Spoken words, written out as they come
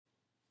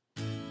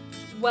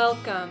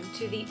Welcome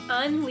to the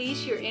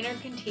Unleash Your Inner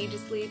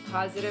Contagiously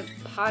Positive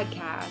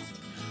podcast.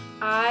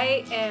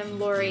 I am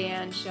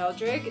Lorianne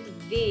Sheldrick,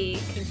 the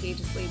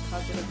Contagiously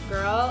Positive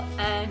Girl,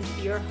 and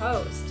your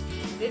host.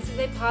 This is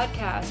a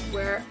podcast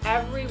where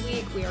every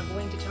week we are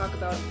going to talk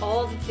about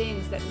all the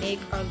things that make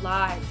our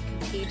lives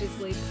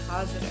contagiously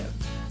positive.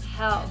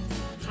 Health,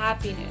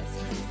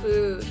 happiness,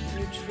 food,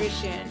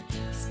 nutrition,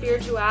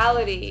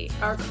 spirituality,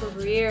 our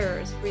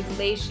careers,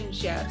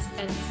 relationships,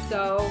 and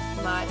so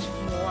much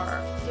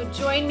more. So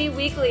join me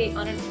weekly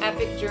on an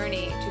epic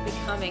journey to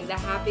becoming the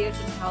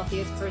happiest and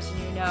healthiest person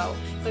you know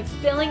by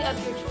filling up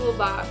your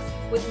toolbox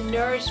with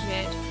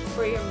nourishment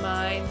for your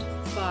mind,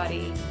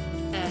 body,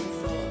 and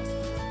soul.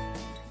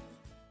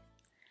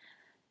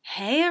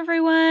 Hey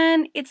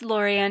everyone, it's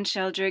Lorianne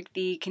Sheldrick,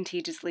 the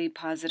Contagiously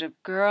Positive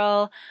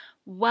Girl.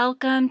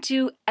 Welcome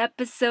to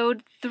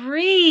episode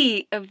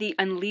 3 of the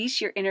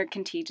Unleash Your Inner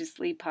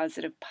Contagiously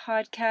Positive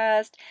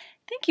podcast.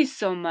 Thank you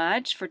so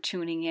much for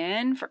tuning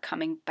in, for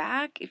coming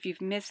back. If you've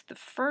missed the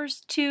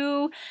first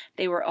 2,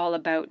 they were all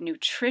about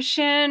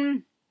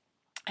nutrition.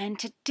 And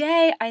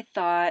today I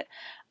thought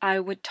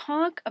I would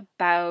talk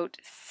about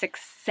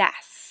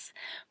success,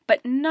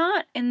 but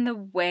not in the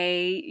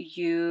way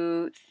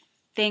you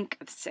think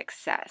of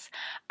success.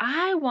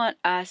 I want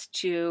us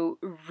to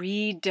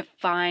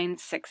redefine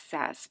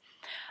success.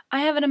 I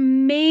have an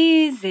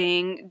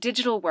amazing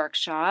digital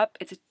workshop.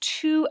 It's a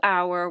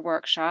 2-hour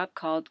workshop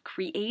called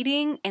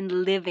Creating and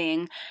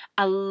Living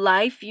a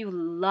Life You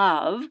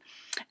Love.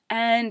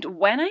 And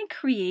when I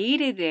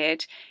created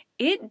it,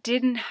 it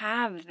didn't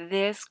have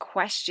this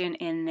question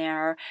in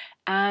there,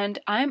 and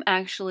I'm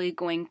actually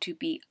going to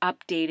be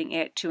updating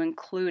it to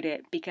include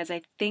it because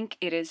I think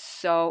it is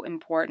so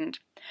important.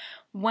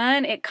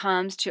 When it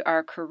comes to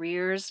our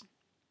careers,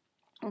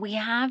 we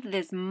have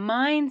this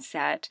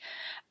mindset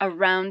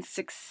around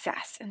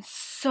success, and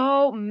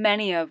so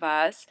many of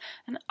us,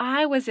 and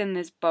I was in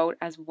this boat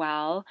as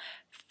well,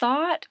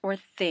 thought or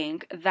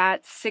think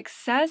that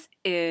success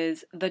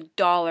is the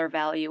dollar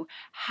value,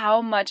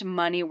 how much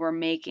money we're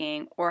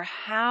making, or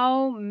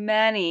how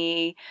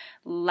many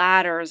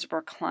ladders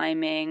we're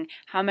climbing,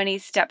 how many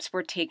steps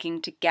we're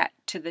taking to get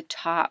to the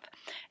top.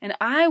 And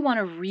I want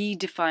to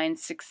redefine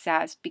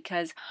success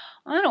because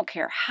I don't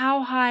care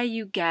how high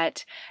you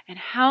get and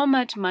how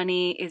much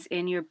money is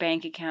in your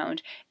bank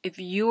account. If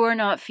you are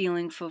not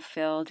feeling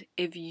fulfilled,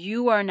 if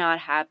you are not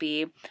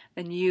happy,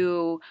 then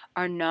you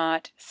are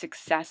not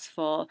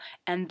successful.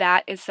 And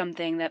that is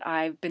something that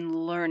I've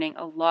been learning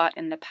a lot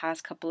in the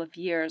past couple of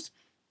years.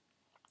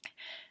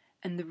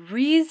 And the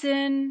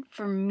reason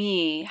for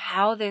me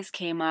how this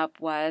came up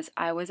was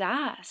I was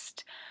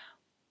asked,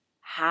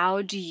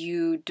 how do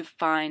you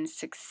define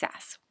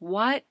success?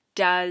 What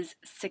does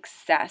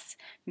success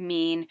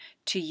mean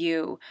to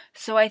you?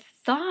 So I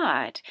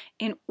thought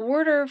in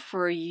order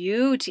for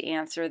you to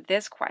answer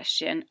this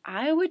question,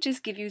 I would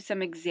just give you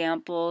some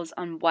examples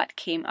on what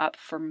came up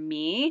for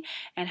me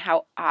and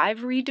how I've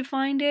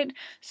redefined it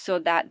so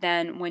that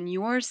then when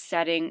you're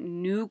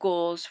setting new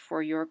goals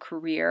for your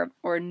career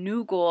or a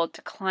new goal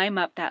to climb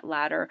up that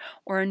ladder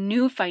or a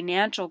new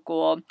financial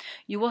goal,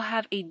 you will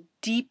have a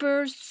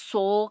deeper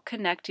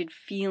soul-connected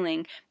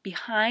feeling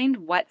behind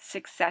what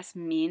success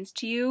means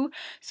to you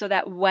so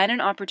that when an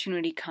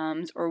opportunity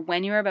comes or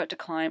when you're about to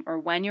climb or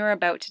when you're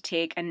about to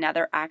take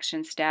another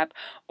action step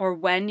or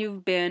when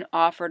you've been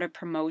offered a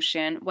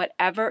promotion,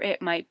 whatever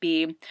it might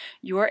be,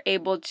 you're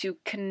able to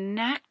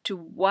connect to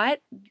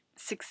what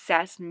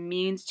success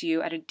means to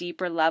you at a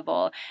deeper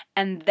level,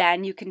 and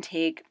then you can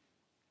take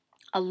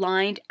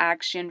aligned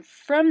action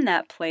from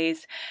that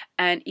place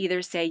and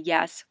either say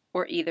yes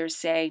or either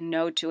say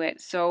no to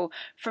it. So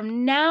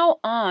from now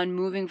on,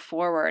 moving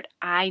forward,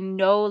 I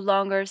no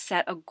longer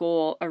set a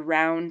goal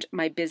around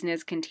my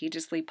business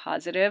contagiously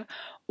positive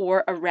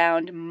or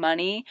around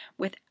money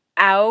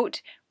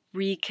without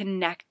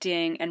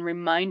reconnecting and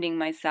reminding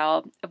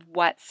myself of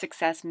what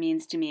success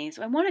means to me.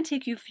 So I want to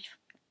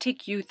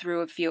take you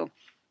through a few.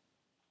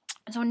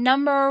 So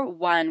number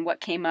 1, what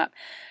came up?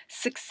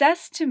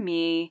 Success to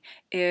me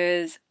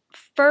is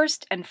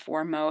first and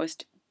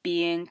foremost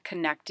being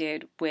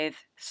connected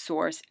with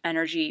source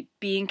energy,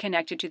 being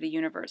connected to the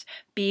universe,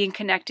 being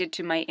connected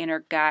to my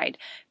inner guide,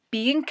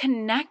 being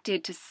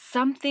connected to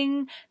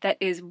something that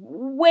is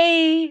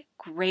way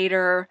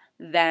greater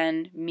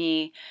than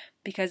me.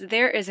 Because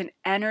there is an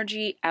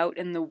energy out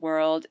in the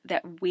world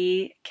that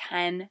we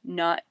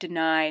cannot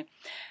deny.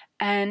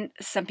 And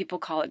some people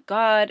call it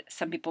God,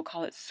 some people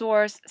call it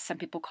source, some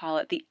people call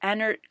it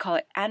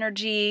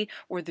energy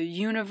or the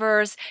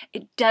universe.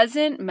 It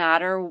doesn't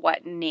matter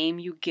what name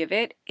you give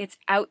it. It's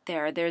out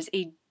there. There's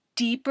a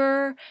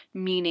deeper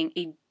meaning,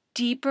 a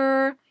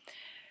deeper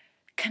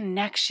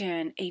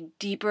connection, a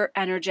deeper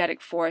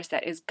energetic force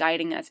that is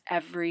guiding us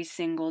every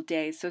single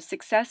day. So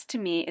success to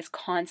me is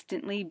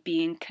constantly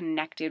being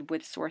connected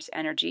with source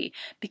energy,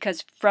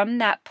 because from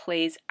that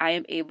place I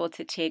am able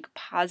to take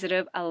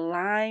positive,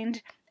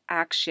 aligned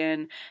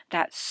action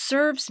that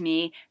serves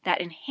me, that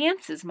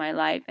enhances my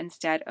life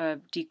instead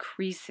of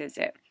decreases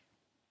it.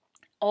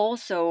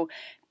 also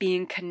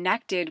being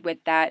connected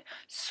with that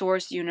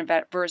source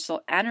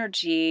universal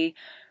energy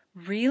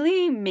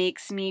really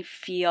makes me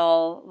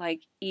feel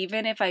like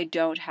even if I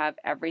don't have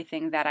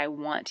everything that I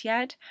want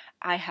yet,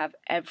 I have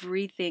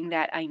everything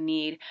that I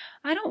need.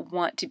 I don't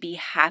want to be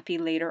happy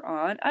later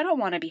on. I don't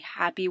want to be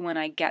happy when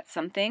I get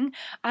something.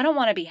 I don't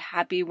want to be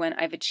happy when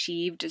I've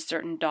achieved a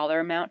certain dollar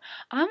amount.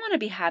 I want to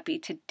be happy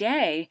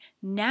today,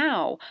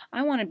 now.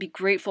 I want to be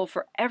grateful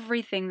for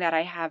everything that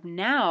I have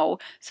now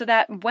so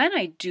that when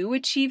I do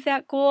achieve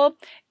that goal,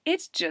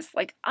 it's just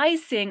like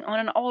icing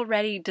on an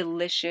already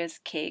delicious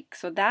cake.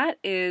 So that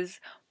is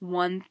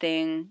one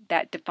thing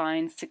that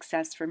defines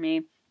success for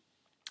me.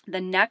 The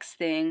next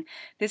thing,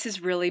 this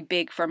is really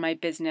big for my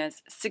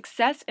business.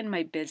 Success in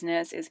my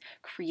business is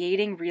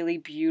creating really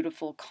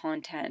beautiful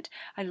content.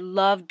 I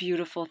love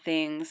beautiful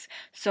things.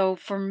 So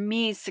for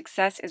me,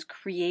 success is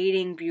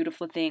creating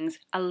beautiful things,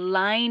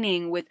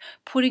 aligning with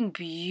putting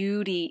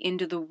beauty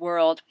into the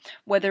world,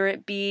 whether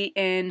it be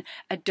in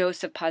a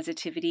dose of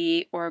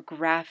positivity or a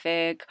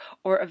graphic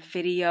or a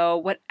video,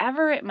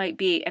 whatever it might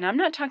be. And I'm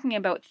not talking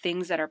about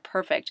things that are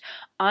perfect.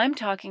 I'm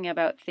talking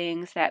about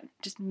things that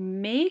just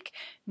make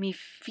me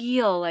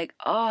feel like,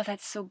 oh,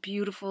 that's so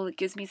beautiful. It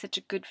gives me such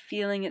a good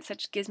feeling.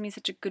 Gives me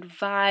such a good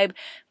vibe.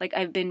 Like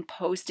I've been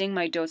posting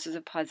my doses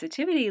of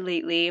positivity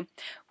lately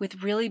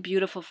with really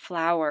beautiful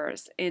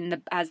flowers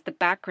as the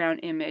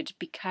background image,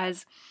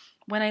 because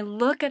when I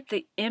look at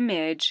the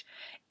image,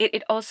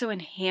 it also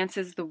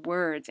enhances the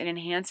words, it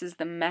enhances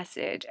the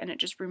message, and it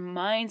just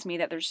reminds me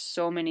that there's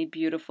so many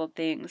beautiful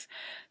things.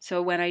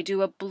 So when I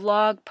do a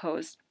blog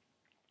post,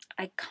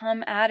 I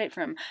come at it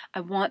from, I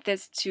want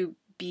this to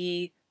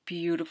be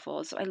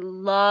beautiful. So I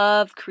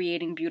love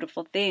creating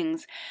beautiful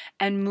things.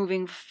 And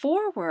moving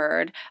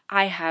forward,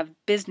 I have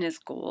business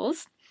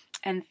goals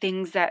and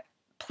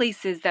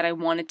places that I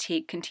want to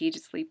take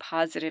Contagiously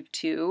Positive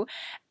to.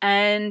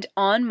 And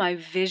on my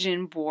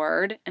vision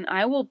board, and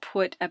I will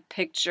put a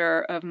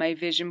picture of my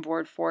vision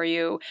board for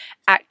you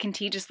at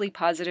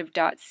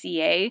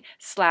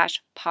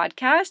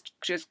contagiouslypositive.ca/podcast.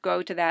 Just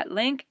go to that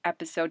link,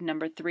 episode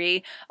number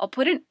 3. I'll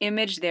put an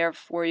image there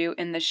for you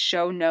in the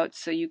show notes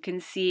so you can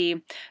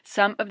see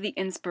some of the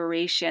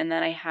inspiration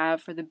that I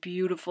have for the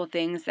beautiful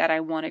things that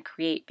I want to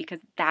create, because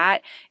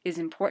that is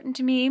important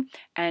to me.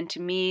 And to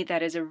me,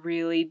 that is a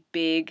really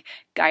big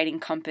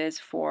guiding compass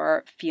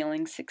for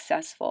feeling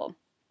successful.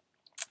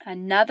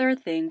 Another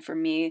thing for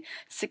me,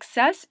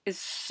 success is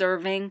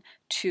serving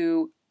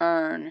to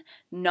earn,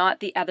 not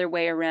the other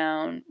way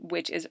around,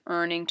 which is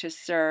earning to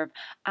serve.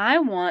 I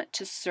want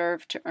to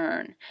serve to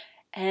earn.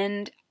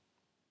 And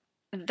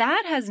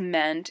that has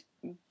meant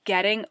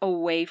getting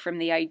away from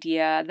the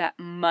idea that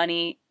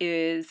money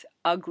is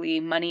ugly,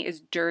 money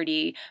is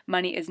dirty,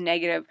 money is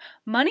negative.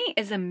 Money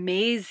is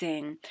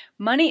amazing.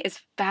 Money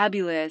is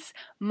fabulous.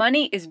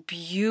 Money is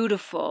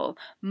beautiful.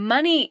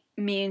 Money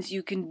means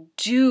you can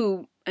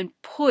do and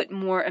put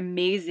more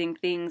amazing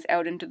things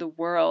out into the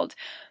world.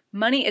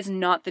 Money is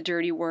not the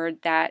dirty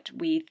word that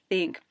we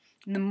think.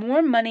 The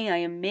more money I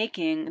am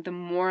making, the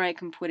more I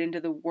can put into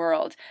the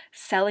world.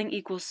 Selling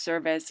equals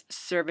service,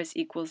 service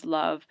equals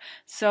love.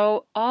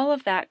 So all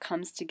of that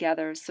comes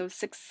together. So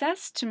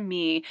success to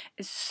me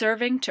is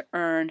serving to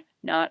earn,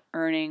 not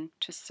earning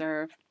to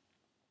serve.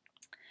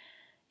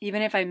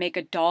 Even if I make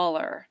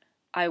 $1,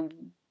 I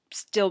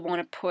still want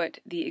to put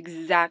the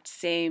exact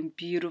same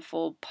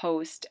beautiful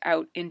post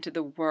out into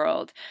the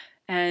world.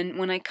 And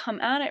when I come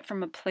at it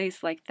from a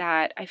place like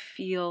that, I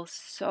feel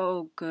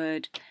so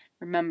good.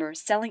 Remember,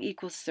 selling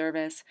equals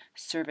service,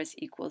 service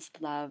equals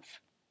love.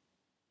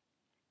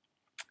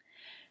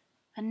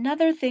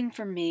 Another thing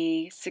for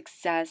me,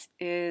 success,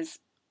 is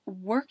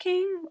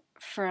working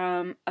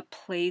from a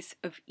place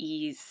of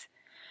ease.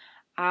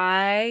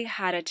 I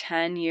had a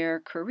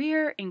 10-year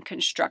career in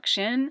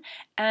construction,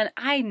 and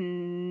I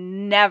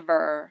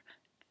never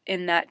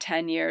in that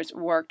 10 years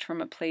worked from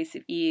a place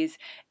of ease.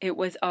 It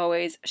was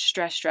always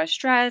stress, stress,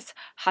 stress,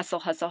 hustle,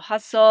 hustle,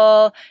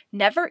 hustle.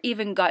 Never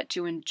even got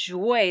to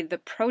enjoy the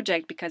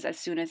project, because as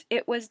soon as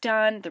it was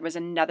done, there was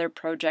another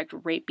project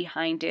right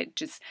behind it,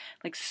 just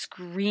like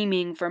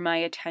screaming for my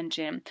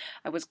attention.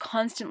 I was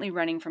constantly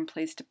running from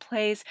place to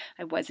place.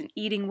 I wasn't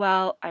eating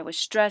well. I was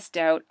stressed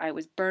out. I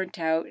was burnt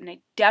out, and I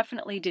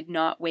definitely did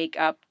not wake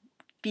up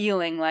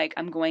feeling like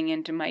I'm going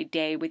into my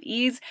day with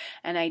ease,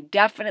 and I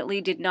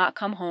definitely did not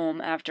come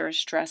home after a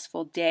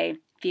stressful day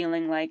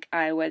feeling like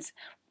I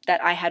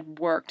had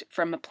worked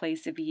from a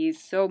place of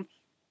ease. So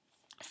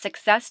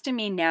success to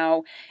me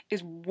now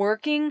is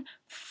working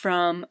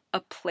from a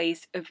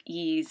place of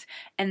ease.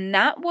 And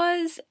that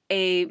was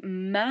a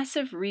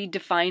massive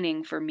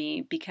redefining for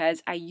me,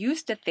 because I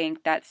used to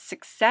think that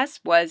success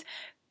was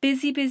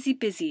busy, busy,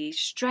 busy,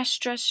 stress,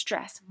 stress,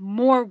 stress,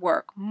 more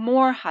work,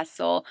 more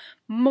hustle,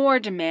 more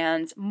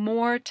demands,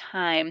 more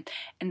time.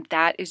 And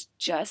that is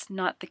just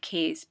not the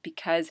case,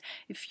 because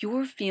if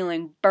you're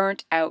feeling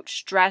burnt out,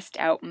 stressed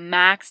out,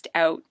 maxed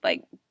out,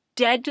 like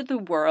dead to the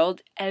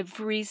world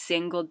every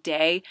single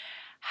day,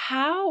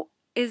 how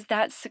is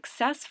that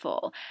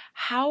successful?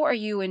 How are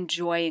you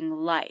enjoying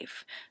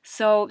life?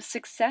 So,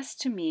 success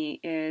to me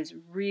is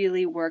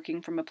really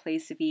working from a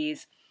place of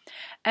ease.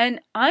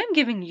 And I'm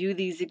giving you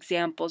these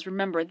examples.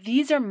 Remember,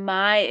 these are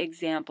my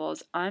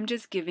examples. I'm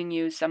just giving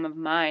you some of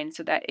mine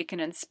so that it can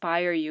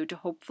inspire you to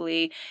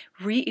hopefully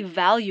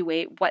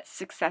reevaluate what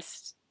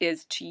success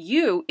is to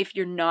you if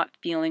you're not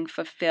feeling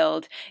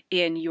fulfilled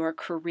in your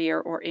career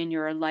or in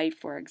your life,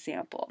 for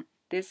example.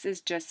 This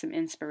is just some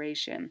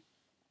inspiration.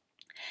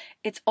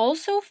 It's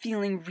also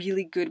feeling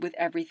really good with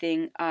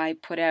everything I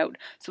put out.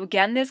 So,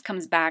 again, this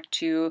comes back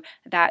to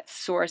that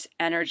source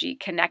energy,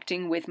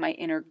 connecting with my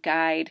inner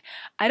guide.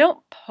 I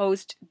don't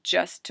post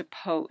just to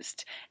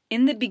post.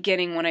 In the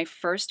beginning, when I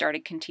first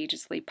started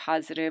Contagiously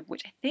Positive,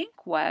 which I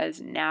think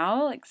was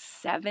now like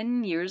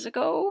 7 years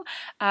ago,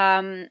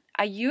 I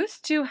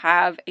used to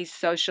have a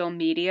social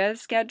media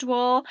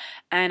schedule,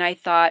 and I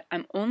thought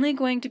I'm only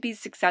going to be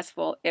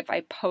successful if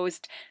I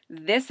post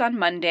this on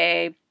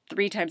Monday,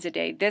 3 times a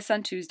day, this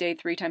on Tuesday,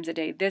 3 times a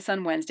day, this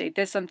on Wednesday,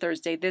 this on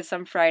Thursday, this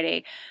on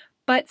Friday.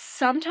 But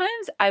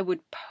sometimes I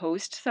would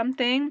post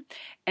something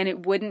and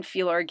it wouldn't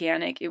feel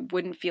organic. It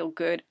wouldn't feel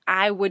good.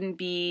 I wouldn't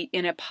be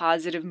in a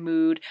positive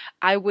mood.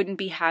 I wouldn't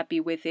be happy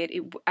with it.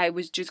 I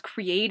was just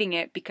creating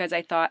it because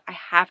I thought I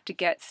have to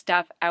get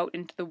stuff out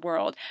into the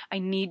world. I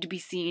need to be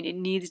seen. It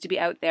needs to be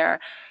out there.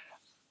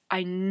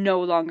 I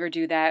no longer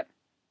do that.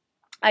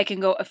 I can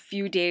go a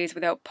few days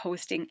without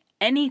posting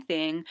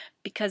anything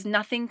because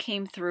nothing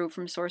came through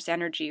from source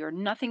energy or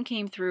nothing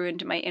came through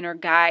into my inner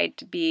guide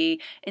to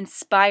be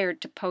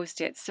inspired to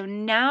post it. So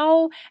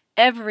now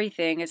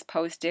everything is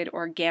posted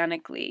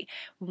organically.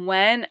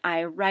 When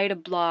I write a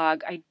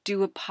blog, I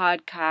do a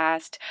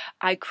podcast,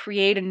 I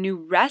create a new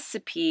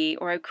recipe,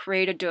 or I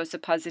create a dose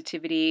of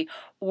positivity,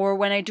 or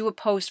when I do a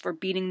post for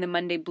Beating the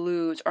Monday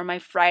Blues or my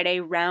Friday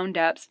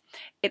roundups,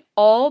 it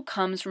all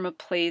comes from a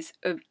place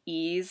of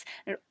ease.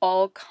 And it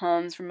all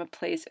comes from a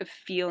place of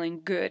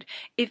feeling good.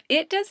 If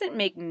it doesn't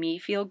make me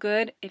feel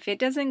good, if it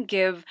doesn't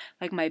give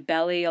like my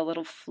belly a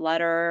little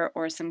flutter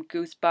or some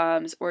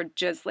goosebumps or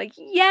just like,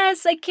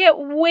 yes, I can't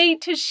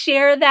wait to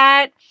share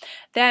that,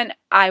 then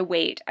I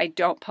wait. I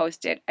don't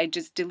post it. I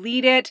just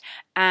delete it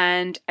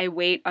and I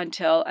wait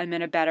until I'm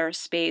in a better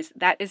space.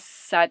 That is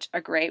such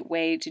a great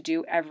way to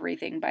do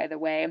everything, by the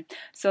way.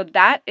 So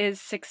that is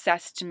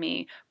success to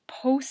me.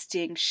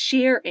 Posting,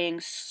 sharing,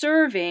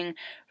 serving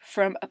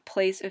from a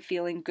place of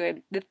feeling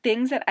good. The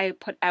things that I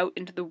put out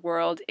into the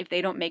world, if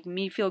they don't make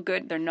me feel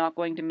good, they're not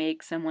going to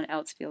make someone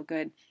else feel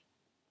good.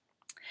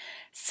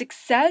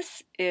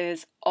 Success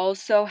is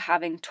also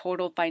having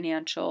total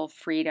financial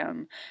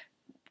freedom.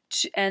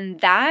 And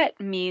that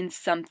means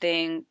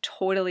something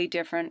totally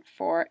different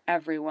for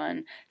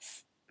everyone.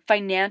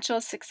 Financial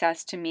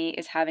success to me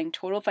is having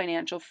total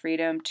financial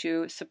freedom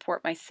to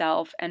support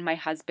myself and my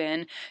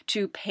husband,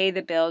 to pay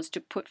the bills,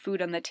 to put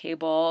food on the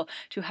table,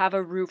 to have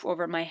a roof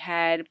over my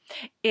head.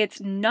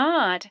 It's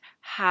not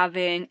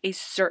having a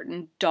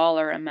certain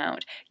dollar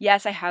amount.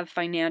 Yes, I have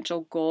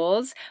financial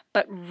goals,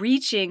 but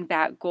reaching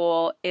that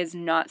goal is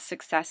not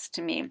success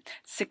to me.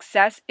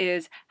 Success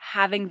is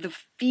having the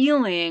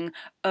feeling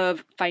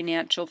of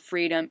financial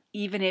freedom,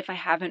 even if I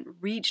haven't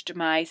reached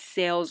my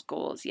sales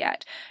goals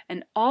yet.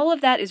 And all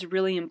of that is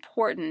really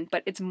important,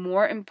 but it's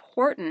more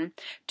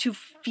important to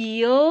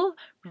feel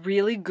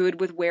really good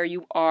with where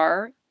you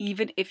are,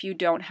 even if you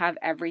don't have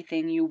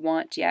everything you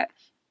want yet.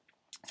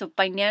 So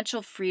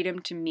financial freedom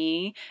to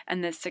me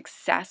and the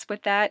success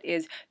with that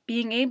is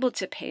being able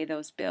to pay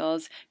those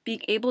bills,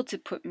 being able to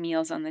put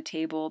meals on the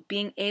table,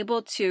 being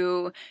able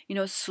to,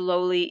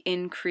 slowly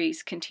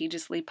increase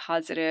Contagiously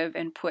Positive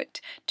and put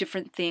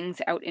different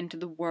things out into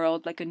the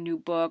world, like a new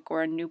book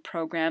or a new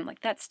program.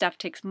 Like that stuff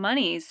takes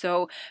money.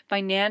 So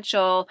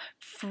financial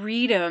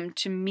freedom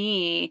to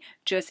me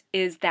just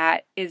is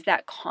that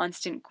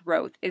constant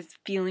growth, is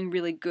feeling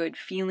really good,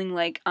 feeling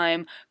like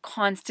I'm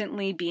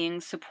constantly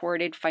being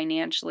supported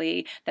financially,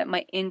 that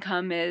my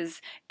income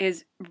is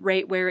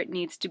right where it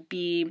needs to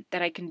be,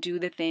 that I can do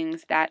the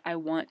things that I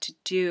want to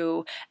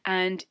do.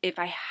 And if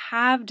I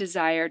have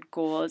desired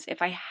goals,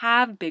 if I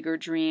have bigger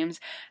dreams,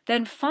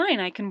 then fine,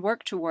 I can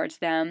work towards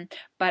them.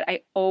 But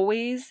I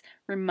always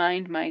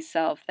remind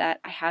myself that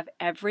I have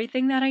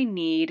everything that I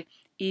need,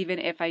 even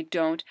if I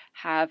don't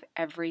have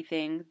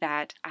everything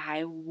that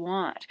I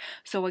want.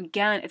 So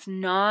again, it's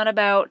not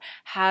about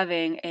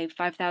having a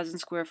 5,000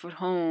 square foot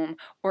home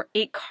or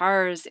 8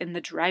 cars in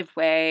the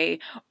driveway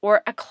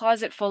or a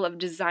closet full of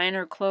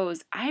designer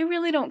clothes. I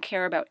really don't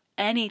care about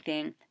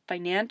anything.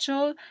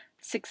 Financial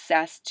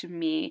success to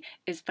me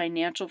is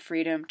financial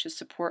freedom to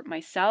support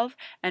myself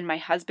and my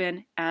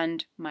husband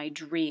and my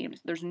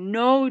dreams. There's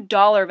no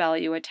dollar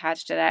value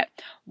attached to that.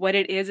 What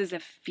it is a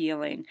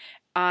feeling.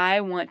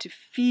 I want to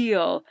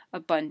feel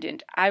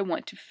abundant. I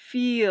want to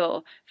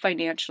feel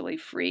financially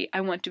free.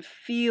 I want to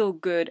feel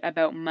good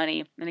about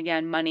money. And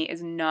again, money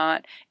is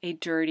not a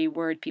dirty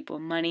word, people.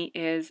 Money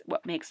is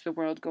what makes the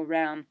world go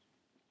round.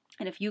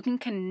 And if you can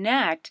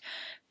connect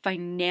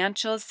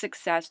financial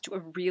success to a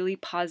really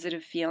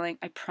positive feeling,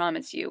 I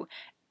promise you,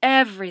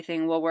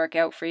 everything will work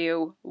out for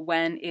you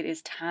when it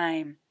is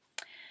time.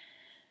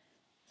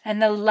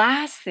 And the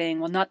last thing,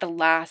 well, not the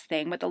last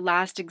thing, but the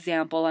last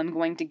example I'm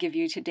going to give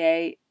you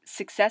today,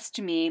 success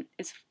to me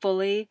is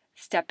fully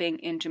stepping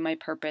into my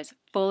purpose,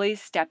 fully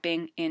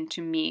stepping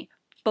into me,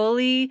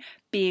 fully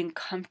being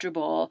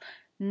comfortable,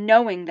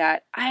 knowing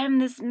that I am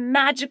this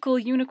magical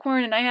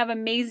unicorn and I have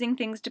amazing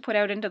things to put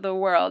out into the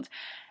world.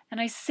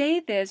 And I say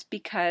this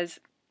because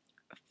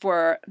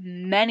for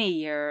many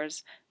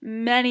years,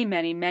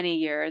 many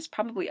years,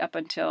 probably up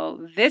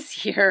until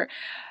this year,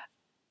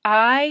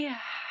 I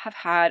have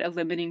had a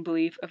limiting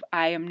belief of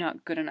I am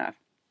not good enough.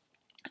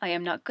 I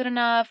am not good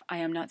enough. I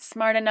am not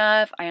smart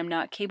enough. I am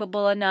not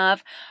capable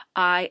enough.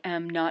 I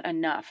am not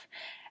enough.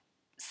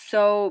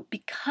 So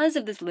because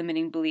of this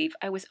limiting belief,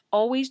 I was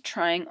always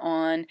trying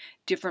on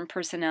different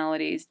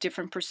personalities,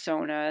 different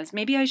personas.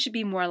 Maybe I should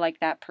be more like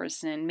that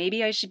person.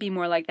 Maybe I should be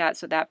more like that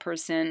so that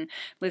person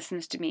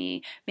listens to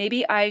me.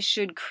 Maybe I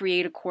should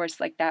create a course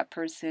like that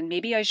person.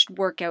 Maybe I should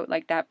work out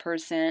like that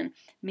person.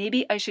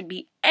 Maybe I should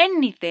be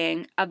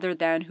anything other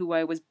than who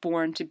I was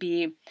born to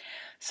be.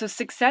 So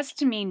success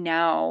to me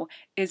now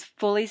is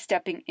fully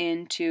stepping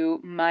into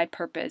my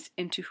purpose,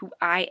 into who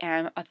I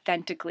am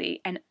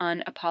authentically and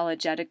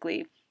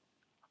unapologetically.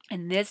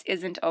 And this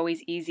isn't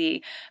always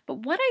easy.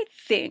 But what I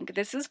think,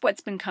 this is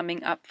what's been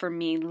coming up for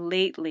me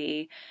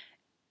lately.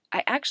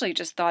 I actually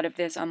just thought of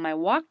this on my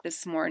walk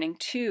this morning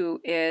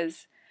too,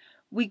 is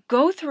we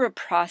go through a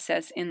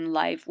process in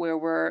life where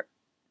we're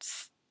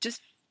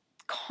just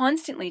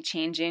constantly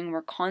changing,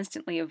 we're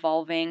constantly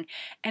evolving,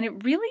 and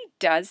it really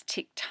does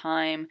take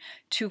time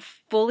to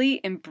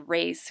fully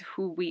embrace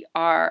who we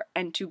are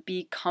and to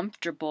be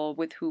comfortable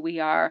with who we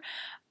are.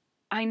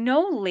 I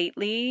know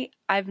lately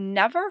I've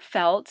never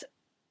felt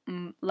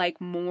like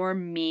more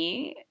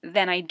me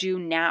than I do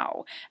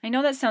now. I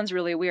know that sounds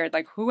really weird,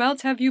 like who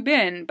else have you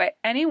been? But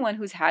anyone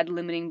who's had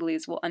limiting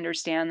beliefs will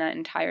understand that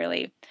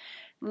entirely.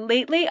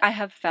 Lately, I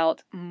have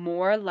felt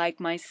more like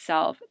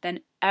myself than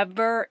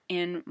ever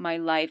in my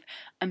life.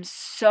 I'm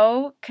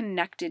so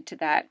connected to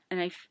that,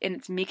 and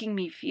it's making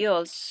me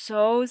feel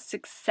so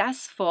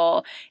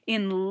successful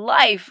in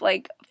life.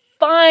 Like,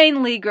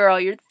 finally, girl,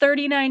 you're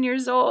 39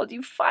 years old.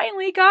 You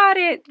finally got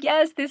it.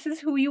 Yes, this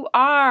is who you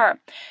are,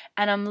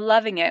 and I'm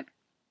loving it.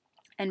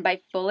 And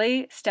by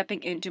fully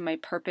stepping into my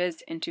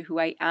purpose, into who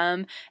I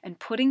am, and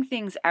putting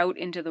things out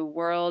into the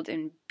world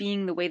and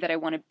being the way that I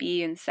want to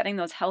be and setting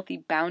those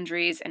healthy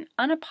boundaries and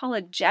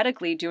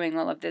unapologetically doing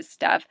all of this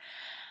stuff,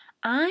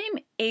 I'm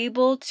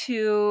able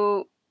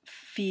to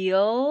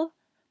feel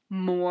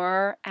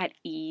more at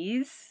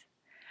ease.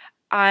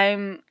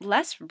 I'm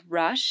less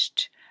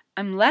rushed.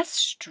 I'm less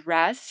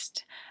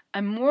stressed.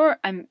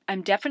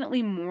 I'm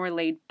definitely more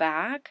laid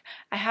back.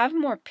 I have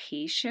more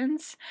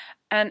patience,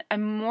 and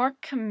I'm more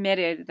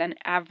committed than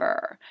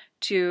ever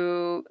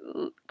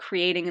to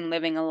creating and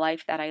living a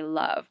life that I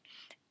love.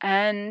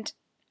 And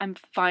I'm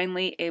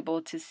finally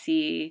able to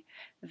see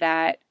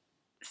that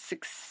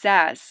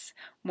success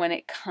when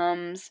it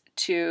comes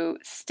to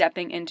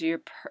stepping into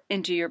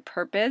your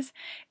purpose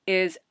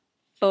is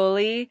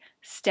fully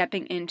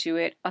stepping into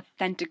it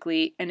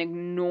authentically and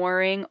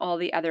ignoring all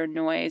the other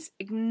noise.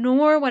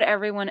 Ignore what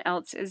everyone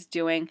else is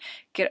doing.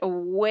 Get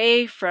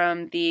away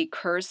from the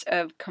curse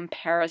of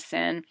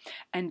comparison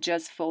and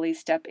just fully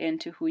step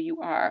into who you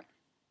are.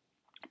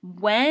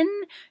 When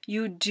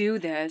you do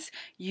this,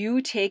 you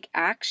take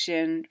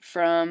action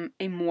from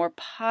a more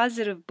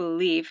positive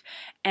belief,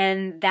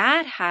 and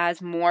that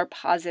has more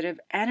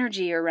positive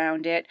energy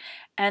around it.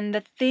 And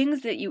the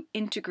things that you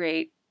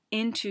integrate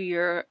into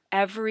your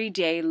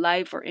everyday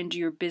life or into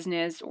your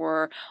business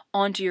or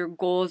onto your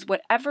goals,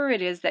 whatever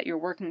it is that you're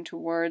working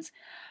towards,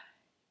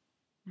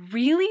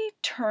 really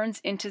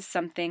turns into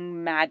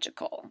something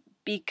magical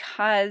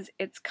because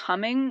it's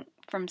coming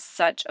from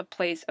such a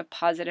place of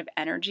positive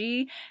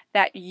energy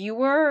that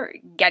you are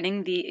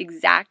getting the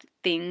exact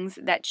things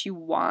that you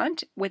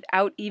want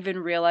without even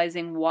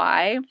realizing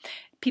why.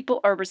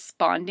 People are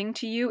responding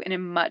to you in a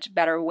much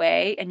better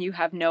way and you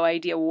have no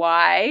idea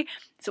why.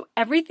 So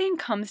everything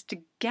comes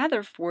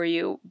together for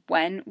you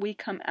when we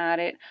come at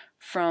it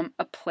from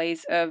a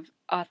place of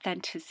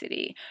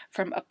authenticity,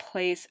 from a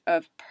place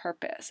of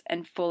purpose,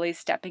 and fully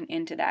stepping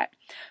into that.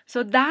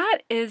 So that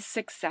is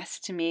success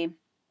to me.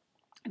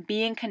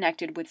 Being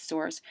connected with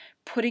Source,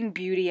 putting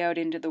beauty out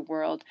into the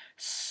world,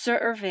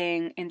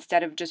 serving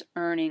instead of just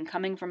earning,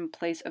 coming from a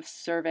place of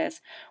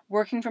service,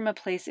 working from a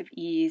place of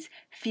ease,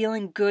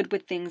 feeling good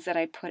with things that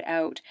I put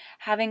out,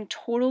 having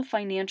total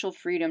financial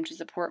freedom to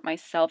support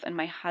myself and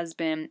my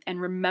husband,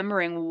 and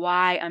remembering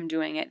why I'm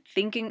doing it,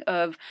 thinking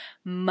of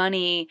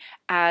money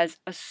as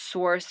a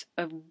source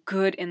of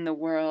good in the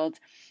world.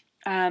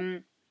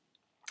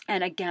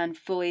 And again,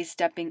 fully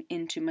stepping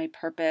into my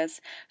purpose.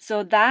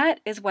 So that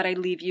is what I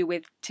leave you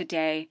with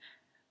today.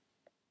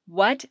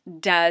 What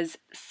does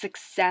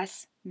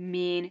success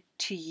mean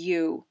to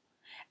you?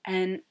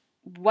 And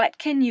what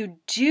can you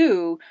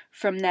do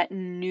from that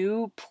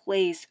new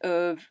place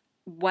of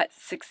what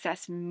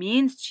success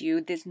means to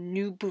you, this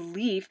new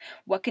belief,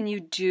 what can you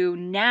do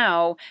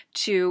now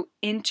to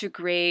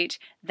integrate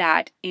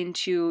that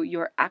into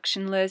your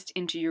action list,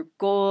 into your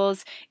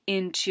goals,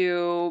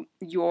 into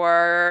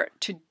your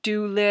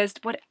to-do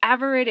list,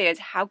 whatever it is?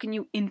 How can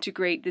you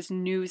integrate this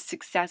new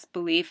success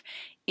belief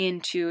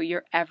into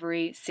your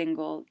every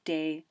single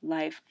day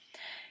life?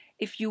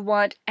 If you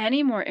want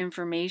any more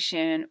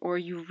information or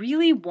you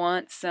really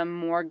want some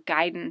more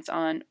guidance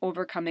on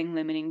overcoming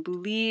limiting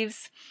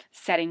beliefs,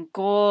 setting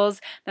goals,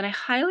 then I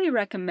highly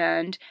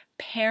recommend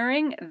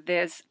pairing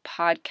this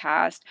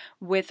podcast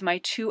with my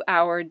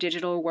 2-hour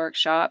digital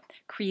workshop,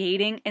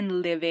 Creating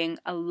and Living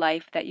a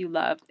Life That You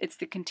Love. It's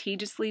the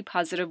Contagiously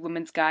Positive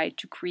Woman's Guide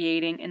to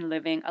Creating and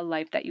Living a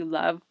Life That You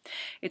Love.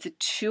 It's a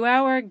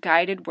 2-hour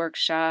guided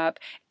workshop.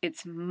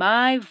 It's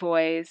my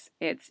voice.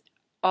 It's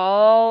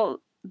all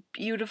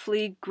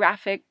beautifully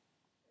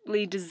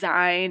graphically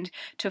designed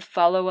to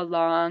follow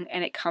along,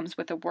 and it comes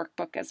with a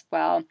workbook as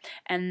well.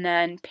 And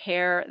then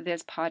pair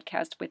this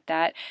podcast with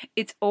that.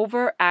 It's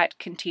over at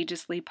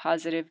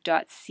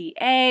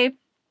contagiouslypositive.ca,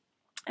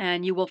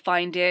 and you will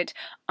find it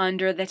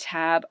under the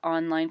tab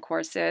Online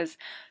Courses.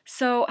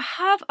 So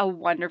have a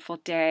wonderful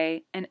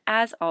day, and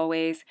as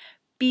always,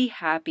 be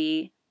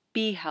happy,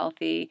 be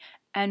healthy,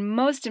 and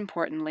most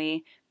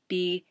importantly,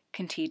 be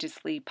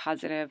contagiously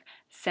positive.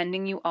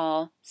 Sending you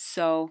all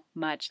so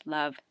much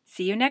love.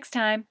 See you next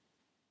time.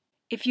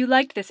 If you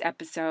liked this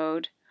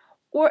episode,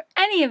 or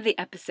any of the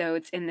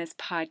episodes in this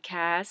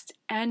podcast,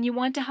 and you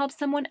want to help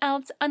someone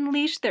else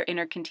unleash their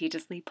inner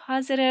contagiously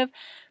positive,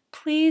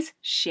 please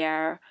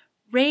share,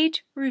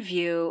 rate,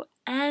 review,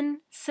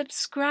 and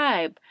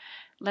subscribe.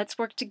 Let's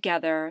work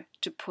together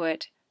to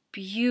put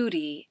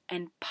beauty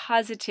and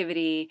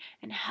positivity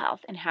and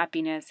health and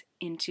happiness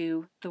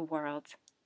into the world.